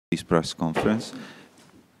this press conference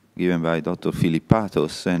given by Dr.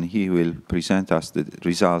 Filippatos, and he will present us the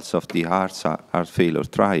results of the heart failure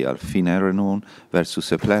trial, Finerenone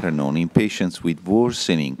versus eplerenone in patients with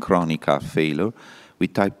worsening chronic heart failure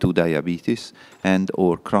with type 2 diabetes and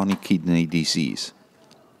or chronic kidney disease.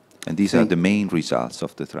 And these are the main results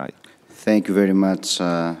of the trial. Thank you very much,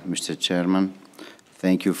 Mr. Chairman.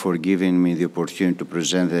 Thank you for giving me the opportunity to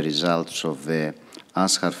present the results of the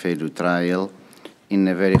heart failure trial in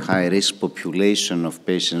a very high-risk population of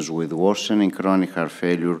patients with worsening chronic heart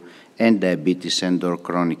failure and diabetes and or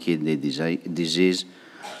chronic kidney disease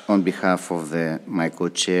on behalf of my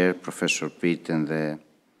co-chair, Professor Pitt, and the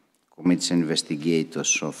committee's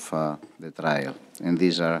investigators of the trial. And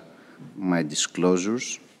these are my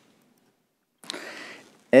disclosures.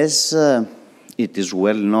 As it is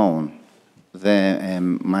well known, the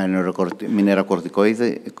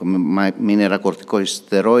mineralocorticoid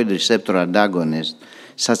steroid receptor antagonists,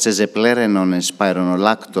 such as eplerenone and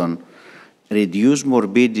spironolactone, reduce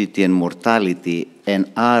morbidity and mortality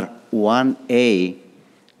and are 1A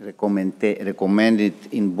recommended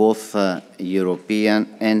in both European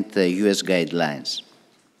and US guidelines.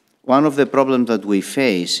 One of the problems that we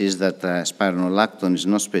face is that spironolactone is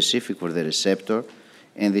not specific for the receptor,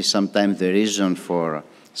 and is sometimes the reason for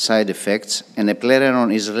side effects, and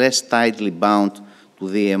eplerenone is less tightly bound to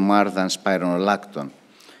the EMR than spironolactone.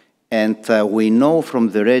 And we know from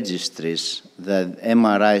the registries that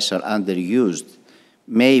MRIs are underused,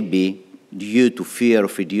 maybe due to fear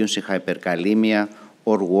of inducing hyperkalemia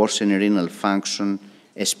or worsening renal function,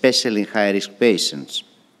 especially in high-risk patients.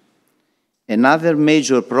 Another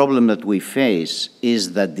major problem that we face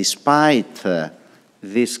is that despite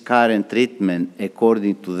this current treatment,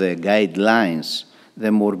 according to the guidelines, the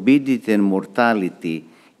morbidity and mortality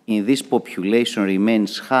in this population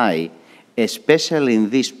remains high, especially in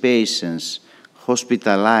these patients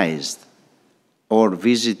hospitalized or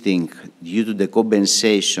visiting due to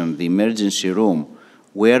decompensation the emergency room,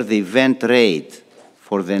 where the event rate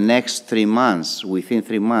for the next 3 months, within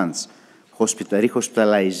 3 months,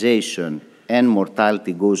 rehospitalization and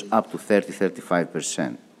mortality goes up to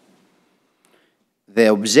 30–35%. The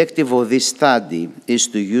objective of this study is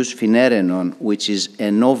to use Finerenone, which is a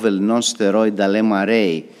novel non-steroidal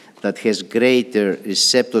MRA that has greater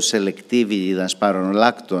receptor selectivity than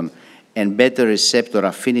spironolactone and better receptor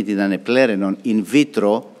affinity than eplerenone in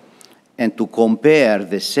vitro, and to compare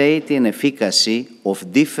the safety and efficacy of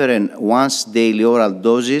different once-daily oral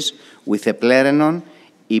doses with eplerenone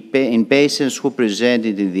in patients who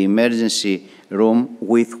presented in the emergency room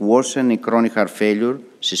with worsening chronic heart failure,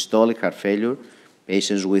 systolic heart failure,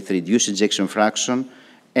 patients with reduced ejection fraction,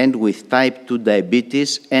 and with type 2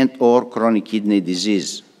 diabetes and or chronic kidney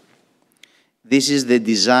disease. This is the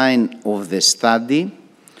design of the study.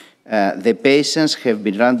 The patients have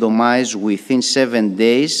been randomized within 7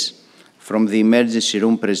 days from the emergency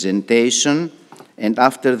room presentation, and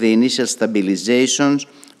after the initial stabilizations,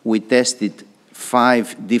 we tested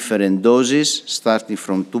 5 different doses, starting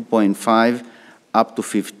from 2.5 up to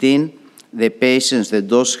 15. The patients, the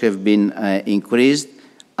dose have been increased,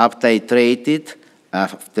 up-titrated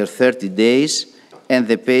after 30 days, and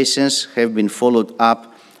the patients have been followed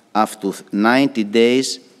up after 90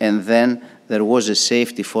 days, and then there was a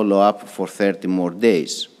safety follow-up for 30 more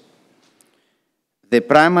days. The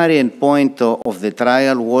primary endpoint of the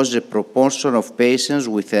trial was a proportion of patients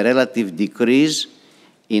with a relative decrease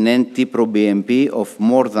in NT-proBNP of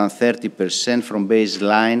more than 30% from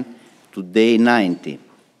baseline to day 90.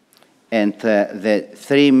 And the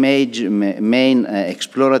 3 main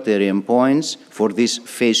exploratory endpoints for this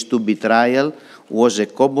phase 2b trial was a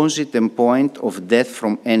composite endpoint of death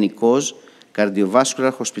from any cause,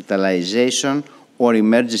 cardiovascular hospitalization, or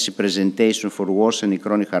emergency presentation for worsening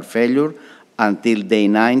chronic heart failure until day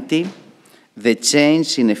 90, the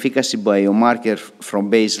change in efficacy biomarker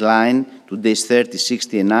from baseline to days 30,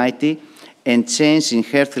 60, and 90, and change in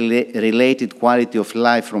health-related quality of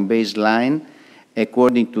life from baseline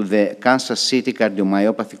according to the Kansas City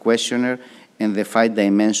Cardiomyopathy Questionnaire and the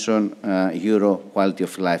 5-dimension Euro Quality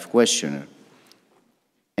of Life Questionnaire.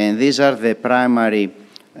 And these are the primary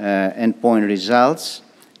endpoint results.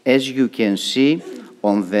 As you can see,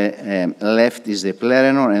 on the left is the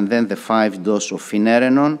eplerenone and then the 5-dose of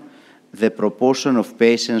Finerenone. The proportion of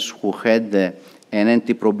patients who had an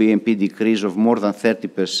NT-proBNP decrease of more than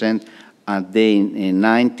 30% at day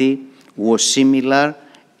 90 was similar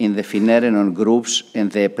in the Finerenone groups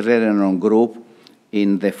and the eplerenone group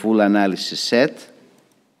in the full analysis set.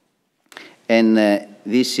 And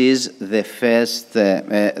this is the first,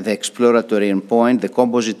 the exploratory endpoint, the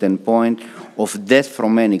composite endpoint of death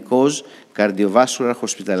from any cause, cardiovascular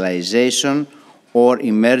hospitalization, or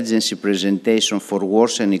emergency presentation for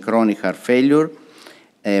worsening chronic heart failure,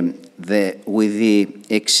 with the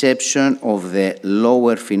exception of the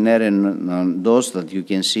lower finerenone dose that you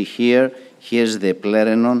can see here. Here's the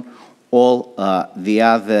eplerenone. All the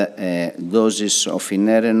other doses of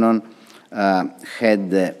finerenone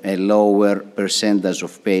had a lower percentage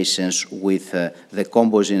of patients with the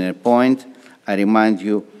composite endpoint. I remind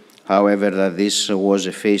you, however, that this was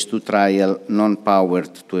a phase 2 trial,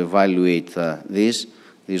 non-powered to evaluate this.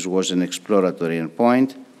 This was an exploratory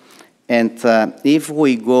endpoint. And if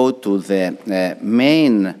we go to the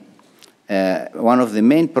one of the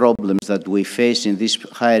main problems that we face in these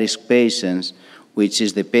high-risk patients, which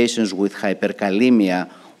is the patients with hyperkalemia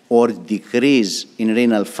or decrease in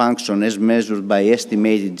renal function as measured by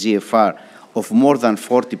estimated GFR of more than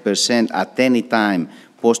 40% at any time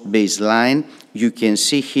post-baseline, you can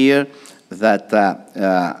see here that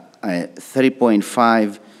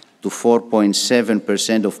 3.5 to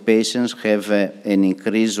 4.7% of patients have an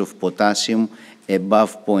increase of potassium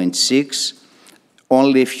above 0.6.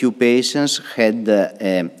 Only a few patients had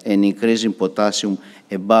an increase in potassium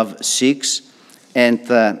above 6, and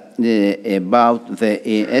about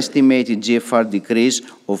the estimated GFR decrease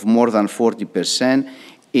of more than 40%.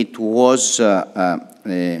 It was around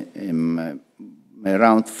 10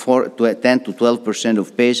 to 12%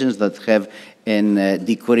 of patients that have a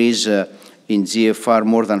decrease in GFR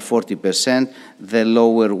more than 40%. The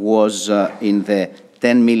lower was in the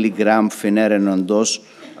 10 milligram finerenone dose,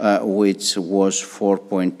 which was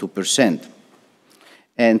 4.2%.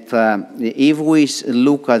 And if we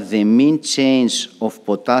look at the mean change of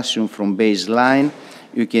potassium from baseline,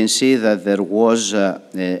 you can see that there was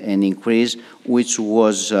an increase which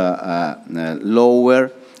was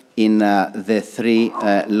lower in the 3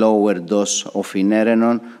 lower dose of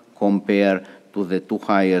finerenone compared to the 2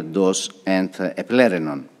 higher dose and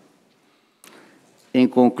eplerenone. In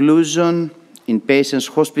conclusion, in patients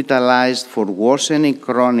hospitalized for worsening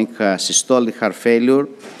chronic systolic heart failure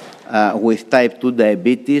with type 2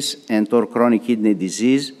 diabetes and or chronic kidney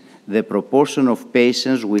disease, the proportion of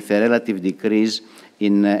patients with a relative decrease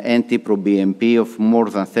in NT-proBNP of more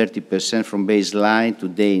than 30% from baseline to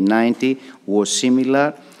day 90 was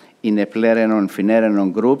similar in eplerenone and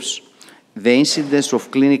finerenone groups. The incidence of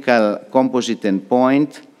clinical composite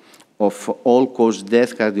endpoint of all-cause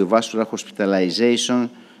death, cardiovascular hospitalization,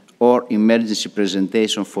 or emergency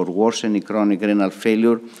presentation for worsening chronic renal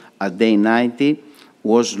failure at day 90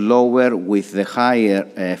 was lower with the higher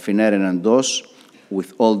finerenone dose,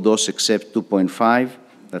 with all dose except 2.5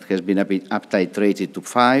 that has been up-titrated to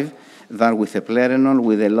 5, than with eplerenone,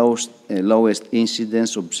 with the lowest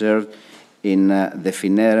incidence observed in the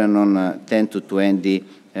finerenone 10 to 20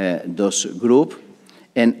 dose group.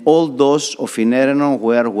 And all doses of finerenone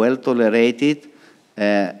were well tolerated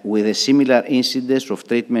with a similar incidence of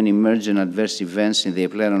treatment-emergent adverse events in the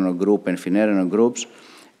eplerenone group and finerenone groups,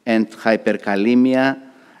 and hyperkalemia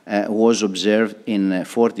was observed in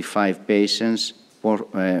 45 patients,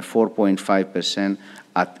 4.5%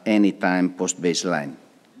 at any time post-baseline.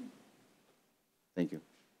 Thank you.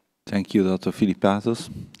 Thank you, Dr. Filippatos.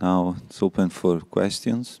 Now it's open for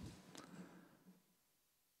questions.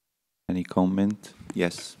 Any comment?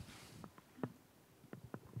 Yes.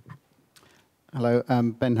 Hello,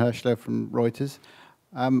 I'm Ben Herschler from Reuters.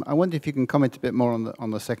 I wonder if you can comment a bit more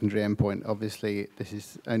on the secondary endpoint. Obviously, this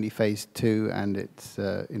is only phase 2, and it's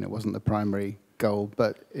wasn't the primary goal,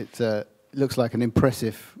 but it looks like an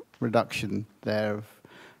impressive reduction there of, I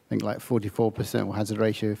think, like 44%, or hazard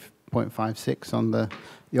ratio of 0.56 on the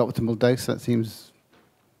optimal dose. That seems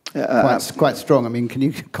quite strong. I mean, can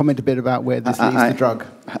you comment a bit about where this leaves the drug?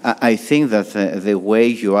 I think that the way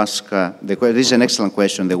you ask, this is an excellent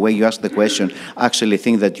question. The way you ask the question, I actually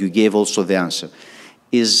think that you gave also the answer.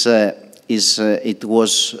 It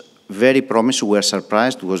was very promising. We were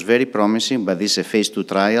surprised. It was very promising, but this is a phase 2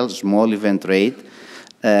 trial, small event rate.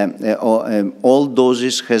 All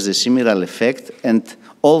doses has a similar effect, and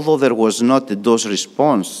although there was not a dose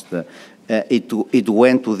response, it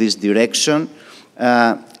went to this direction.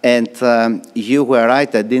 And you were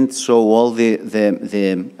right, I didn't show all the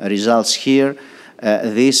results here.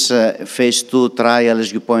 This phase 2 trial,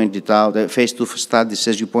 as you pointed out, phase 2 studies,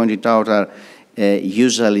 as you pointed out, are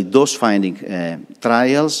usually dose-finding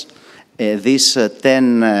trials. This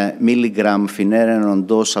 10 milligram finerenone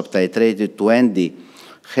dose up-titrated to ND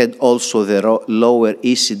had also the lower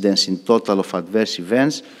incidence in total of adverse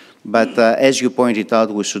events. But as you pointed out,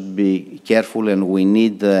 we should be careful, and we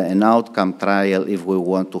need an outcome trial if we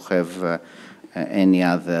want to have any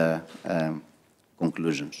other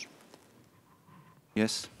conclusions.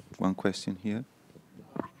 Yes, one question here.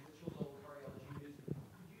 Could you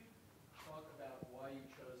talk about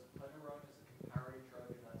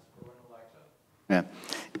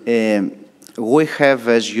We have,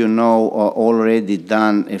 as you know, already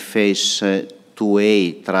done a phase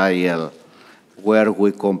 2A trial where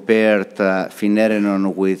we compared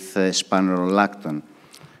finerenone with spironolactone.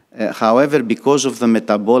 However, because of the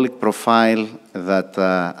metabolic profile that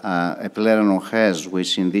eplerenone has,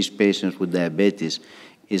 which in these patients with diabetes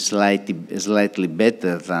is slightly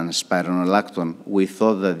better than spironolactone, we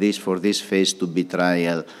thought that for this phase 2B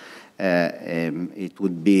trial, it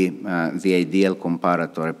would be the ideal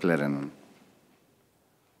comparator, eplerenone.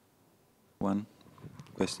 One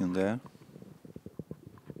question there.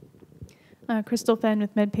 Crystal Fenn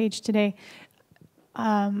with MedPage Today.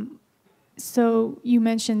 So you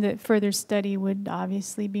mentioned that further study would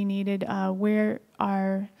obviously be needed. Where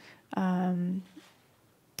are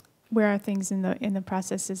things in the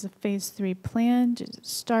process? Is a phase 3 planned? Is it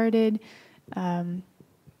started?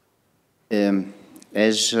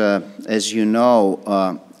 As you know,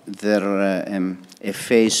 a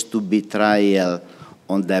phase 2B trial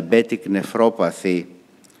on diabetic nephropathy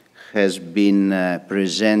has been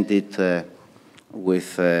presented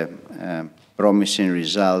with promising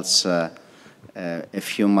results a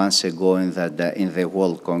few months ago in the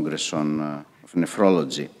World Congress of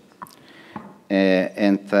Nephrology.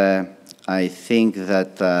 And I think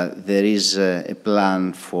that there is a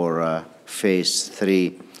plan for phase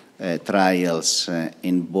 3 trials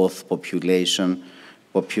in both population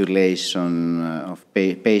of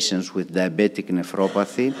patients with diabetic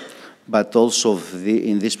nephropathy, but also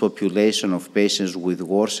in this population of patients with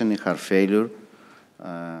worsening heart failure,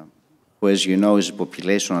 who, as you know, is a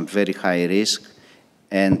population at very high risk,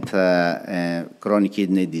 and chronic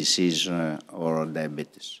kidney disease or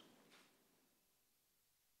diabetes.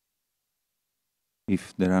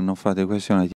 If there are no further questions,